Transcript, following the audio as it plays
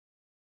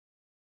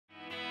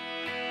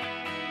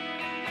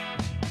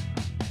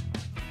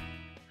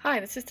Hi,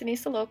 this is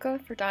Denise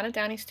Alloca for Donna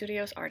Downey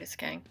Studios Artist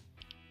Gang.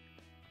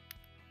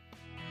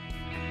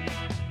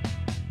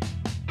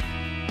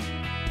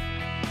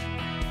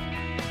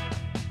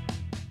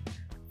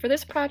 For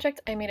this project,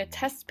 I made a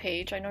test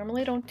page. I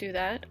normally don't do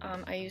that.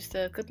 I used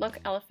the Good Luck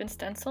Elephant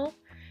stencil,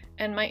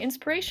 and my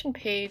inspiration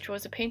page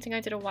was a painting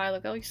I did a while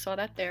ago. You saw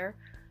that there,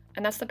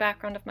 and that's the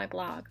background of my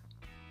blog.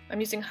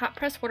 I'm using hot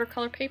press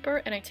watercolor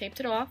paper, and I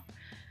taped it off,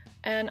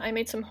 and I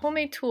made some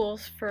homemade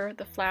tools for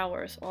the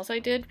flowers. All I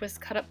did was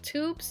cut up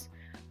tubes.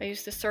 I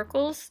used the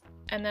circles,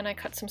 and then I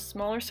cut some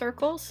smaller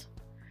circles,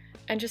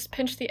 and just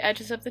pinched the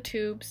edges of the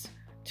tubes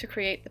to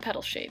create the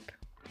petal shape.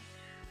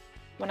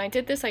 When I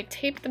did this, I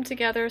taped them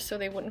together so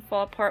they wouldn't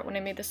fall apart when I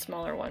made the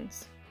smaller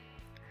ones.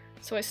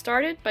 So I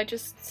started by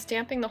just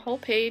stamping the whole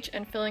page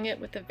and filling it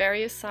with the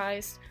various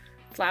sized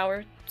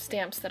flower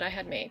stamps that I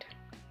had made.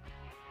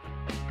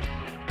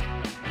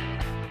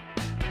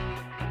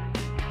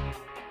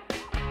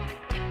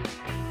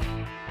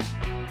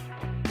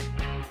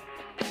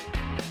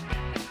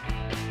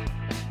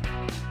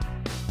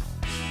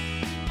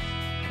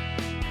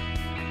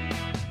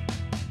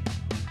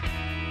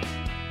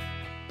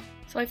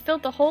 So I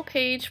filled the whole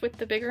page with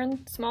the bigger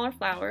and smaller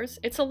flowers.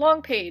 It's a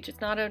long page,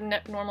 it's not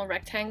a normal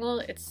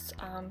rectangle, it's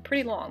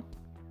pretty long.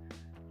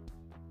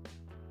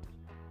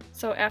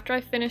 So after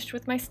I finished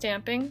with my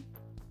stamping,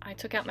 I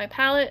took out my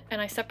palette and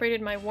I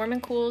separated my warm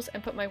and cools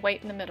and put my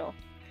white in the middle.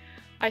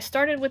 I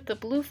started with the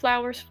blue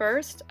flowers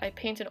first. I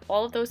painted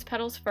all of those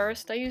petals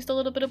first. I used a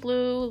little bit of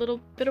blue, a little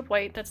bit of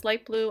white, that's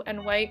light blue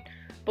and white,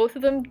 both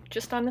of them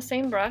just on the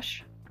same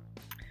brush.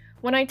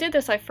 When I did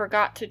this, I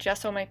forgot to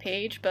gesso my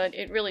page, but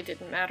it really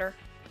didn't matter.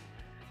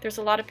 There's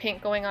a lot of paint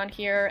going on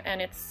here,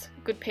 and it's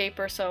good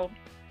paper, so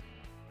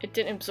it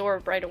didn't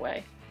absorb right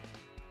away.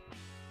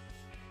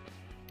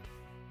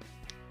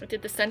 I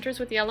did the centers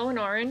with yellow and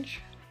orange.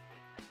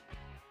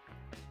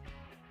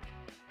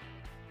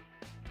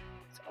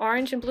 So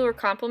orange and blue are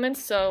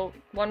complements, so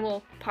one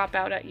will pop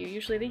out at you.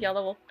 Usually the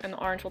yellow and the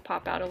orange will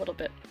pop out a little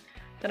bit.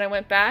 Then I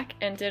went back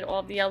and did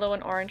all the yellow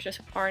and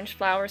orange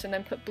flowers, and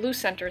then put blue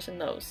centers in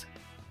those.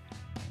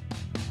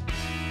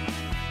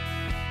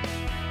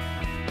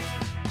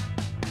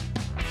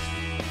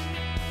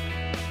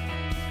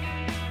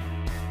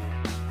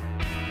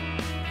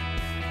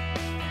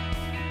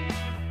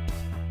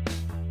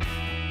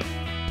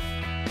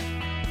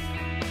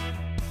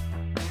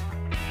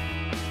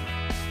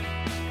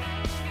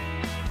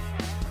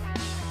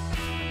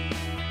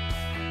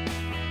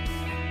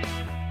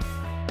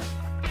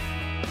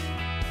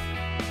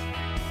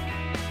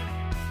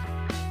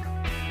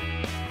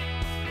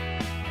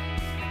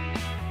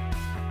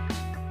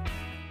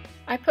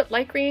 I put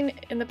light green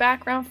in the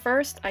background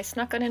first. I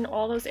snuck it in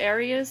all those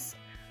areas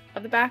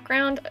of the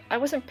background. I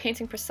wasn't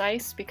painting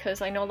precise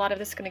because I know a lot of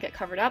this is going to get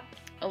covered up.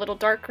 A little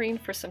dark green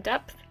for some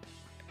depth.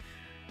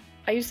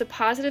 I used the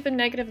positive and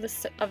negative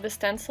of the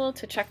stencil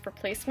to check for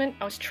placement.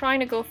 I was trying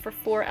to go for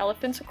 4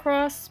 elephants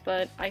across,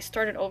 but I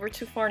started over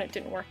too far and it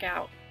didn't work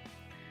out.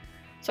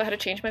 So I had to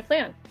change my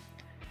plan.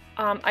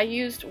 I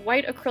used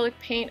white acrylic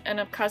paint and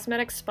a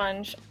cosmetic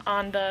sponge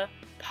on the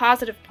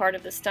positive part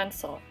of the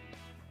stencil.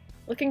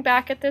 Looking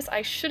back at this,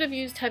 I should have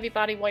used heavy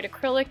body white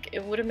acrylic.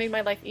 It would have made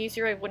my life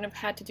easier. I wouldn't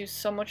have had to do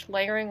so much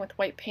layering with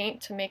white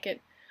paint to make it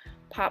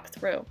pop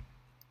through.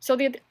 So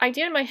the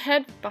idea in my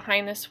head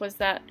behind this was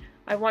that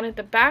I wanted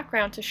the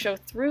background to show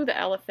through the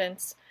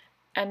elephants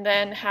and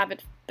then have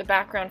the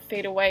background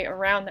fade away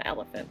around the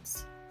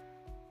elephants.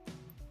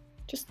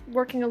 Just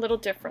working a little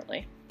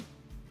differently.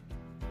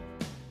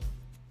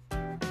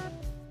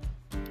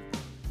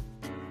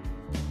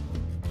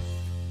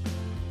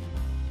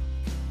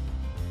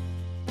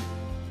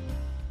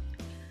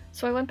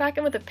 So I went back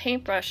in with a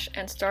paintbrush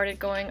and started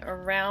going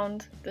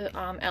around the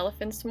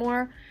elephants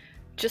more,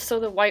 just so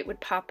the white would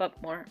pop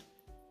up more.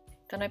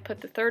 Then I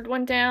put the third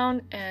one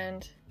down,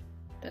 and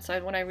that's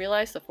when I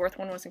realized the fourth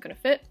one wasn't going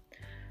to fit.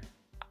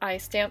 I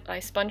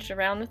sponged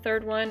around the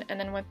third one and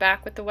then went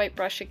back with the white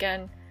brush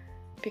again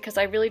because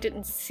I really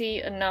didn't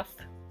see enough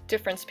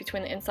difference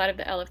between the inside of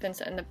the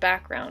elephants and the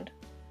background.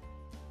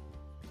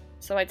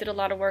 So I did a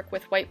lot of work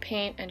with white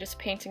paint and just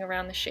painting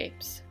around the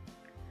shapes.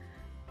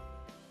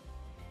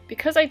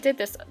 Because I did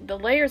this, the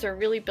layers are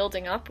really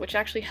building up, which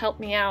actually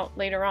helped me out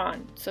later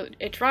on. So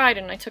it dried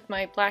and I took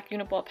my black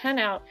Uniball pen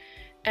out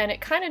and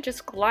it kind of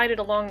just glided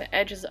along the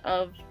edges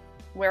of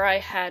where I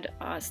had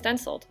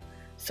stenciled.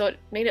 So it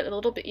made it a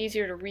little bit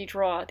easier to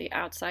redraw the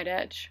outside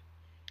edge.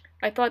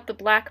 I thought the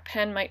black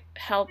pen might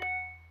help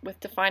with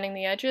defining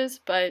the edges,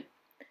 but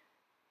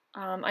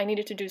I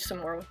needed to do some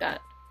more with that.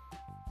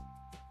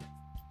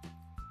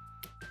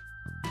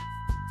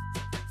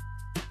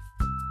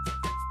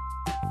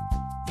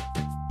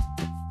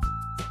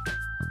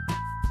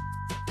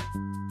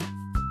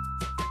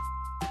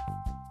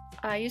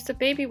 I used a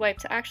baby wipe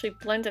to actually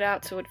blend it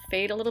out so it would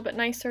fade a little bit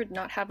nicer,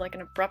 not have like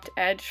an abrupt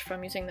edge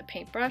from using the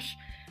paintbrush,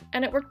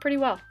 and it worked pretty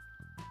well.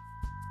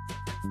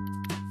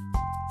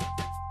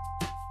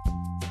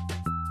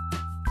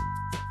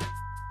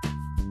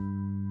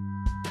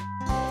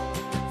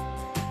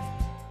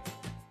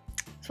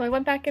 So I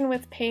went back in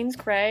with Payne's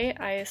Gray.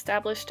 I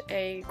established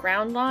a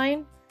ground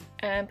line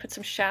and put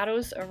some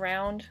shadows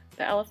around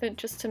the elephant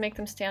just to make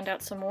them stand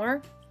out some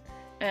more.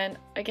 And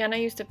again, I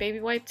used a baby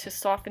wipe to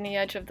soften the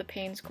edge of the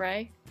Payne's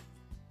Gray.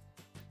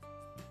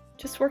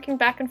 Just working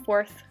back and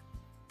forth.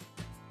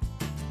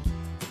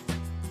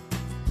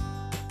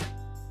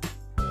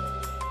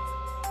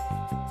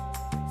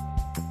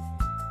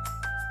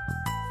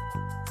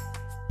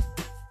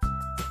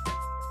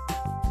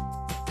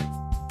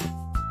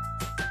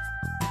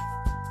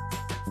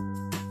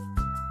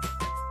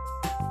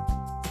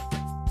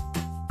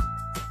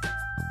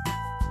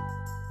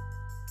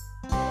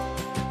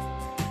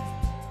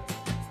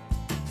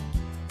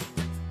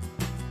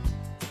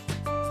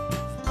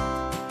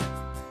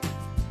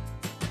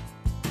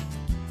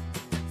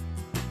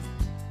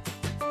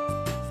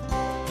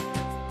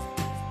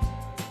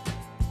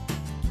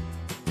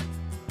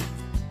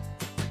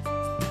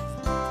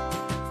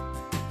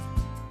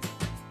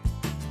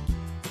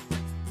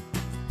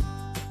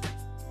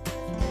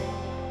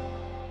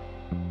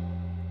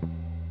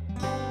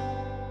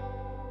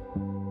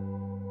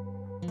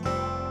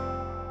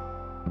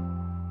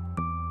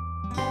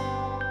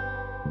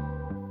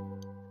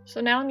 So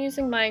now I'm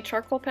using my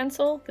charcoal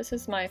pencil. This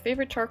is my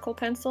favorite charcoal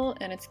pencil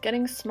and it's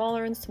getting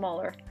smaller and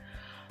smaller.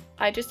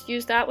 I just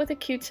used that with a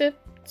Q-tip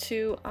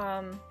to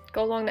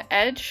go along the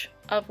edge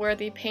of where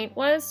the paint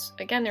was.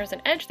 Again, there's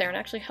an edge there and it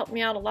actually helped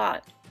me out a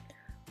lot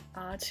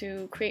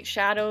to create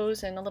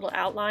shadows and a little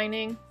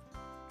outlining.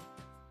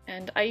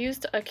 And I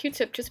used a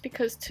Q-tip just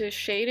because to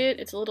shade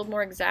it, it's a little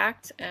more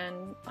exact,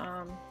 and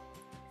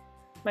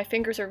my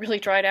fingers are really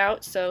dried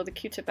out, so the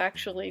Q-tip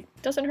actually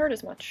doesn't hurt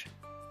as much.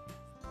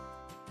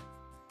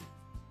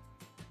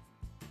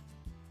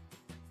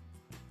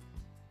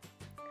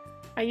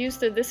 I used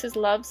the This Is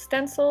Love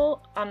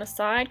stencil on the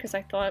side because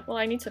I thought, well,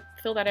 I need to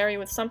fill that area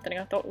with something.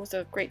 I thought it was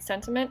a great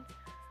sentiment.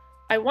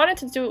 I wanted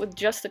to do it with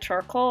just the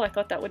charcoal. I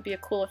thought that would be a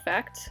cool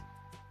effect,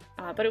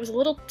 but it was a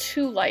little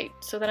too light.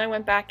 So then I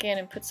went back in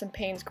and put some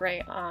Payne's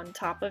Gray on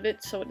top of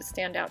it so it would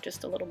stand out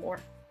just a little more.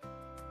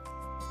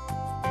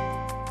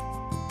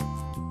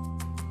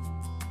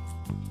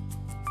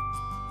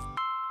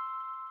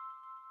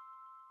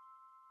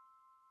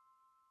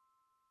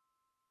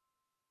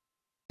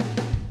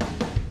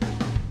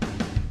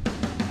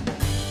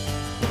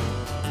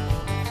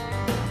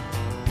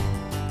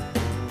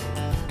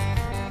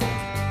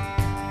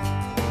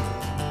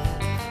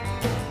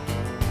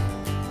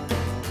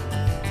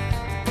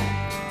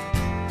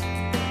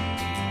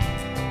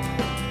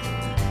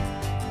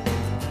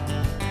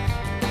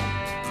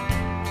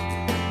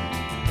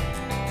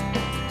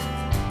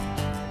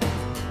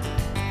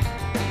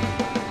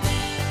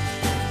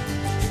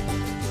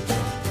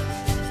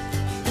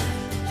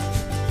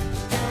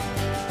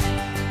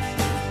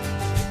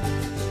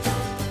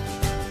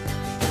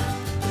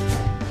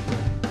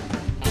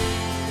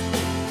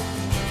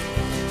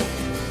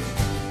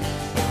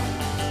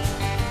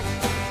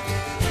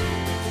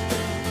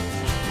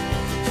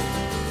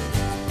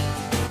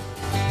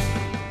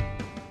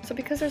 So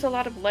because there's a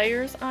lot of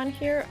layers on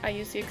here, I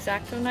use the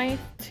X-Acto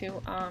knife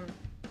to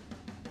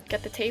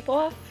get the tape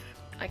off.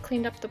 I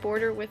cleaned up the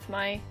border with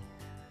my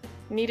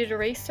kneaded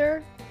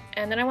eraser,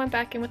 and then I went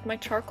back in with my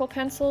charcoal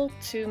pencil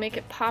to make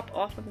it pop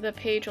off of the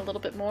page a little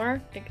bit more.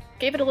 It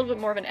gave it a little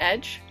bit more of an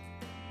edge.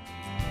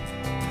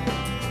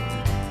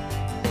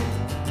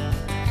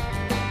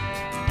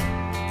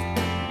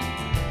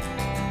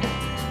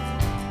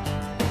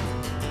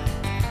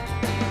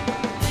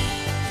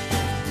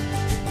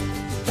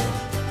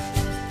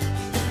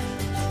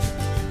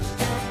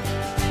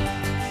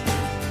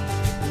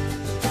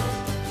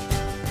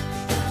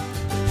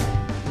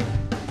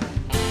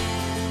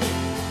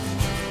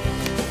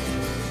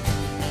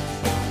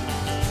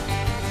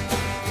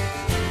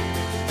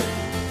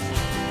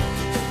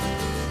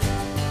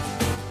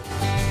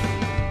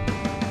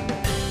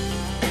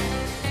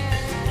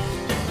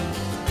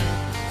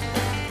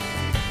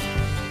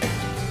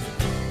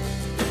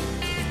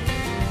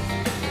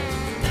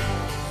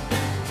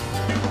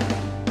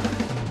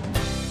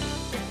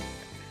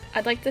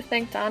 I'd like to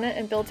thank Donna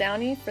and Bill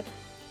Downey for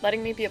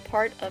letting me be a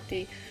part of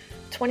the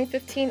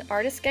 2015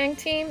 Artist Gang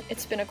team.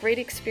 It's been a great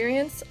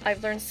experience.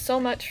 I've learned so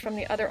much from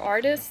the other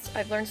artists.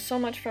 I've learned so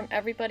much from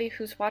everybody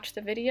who's watched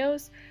the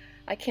videos.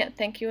 I can't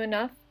thank you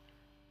enough.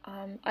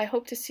 I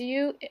hope to see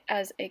you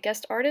as a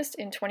guest artist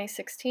in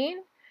 2016.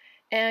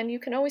 And you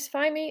can always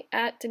find me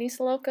at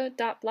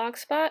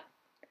denisealloca.blogspot,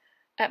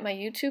 at my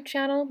YouTube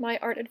channel, My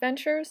Art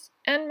Adventures,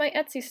 and my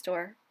Etsy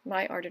store,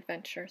 My Art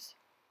Adventures.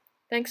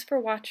 Thanks for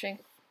watching.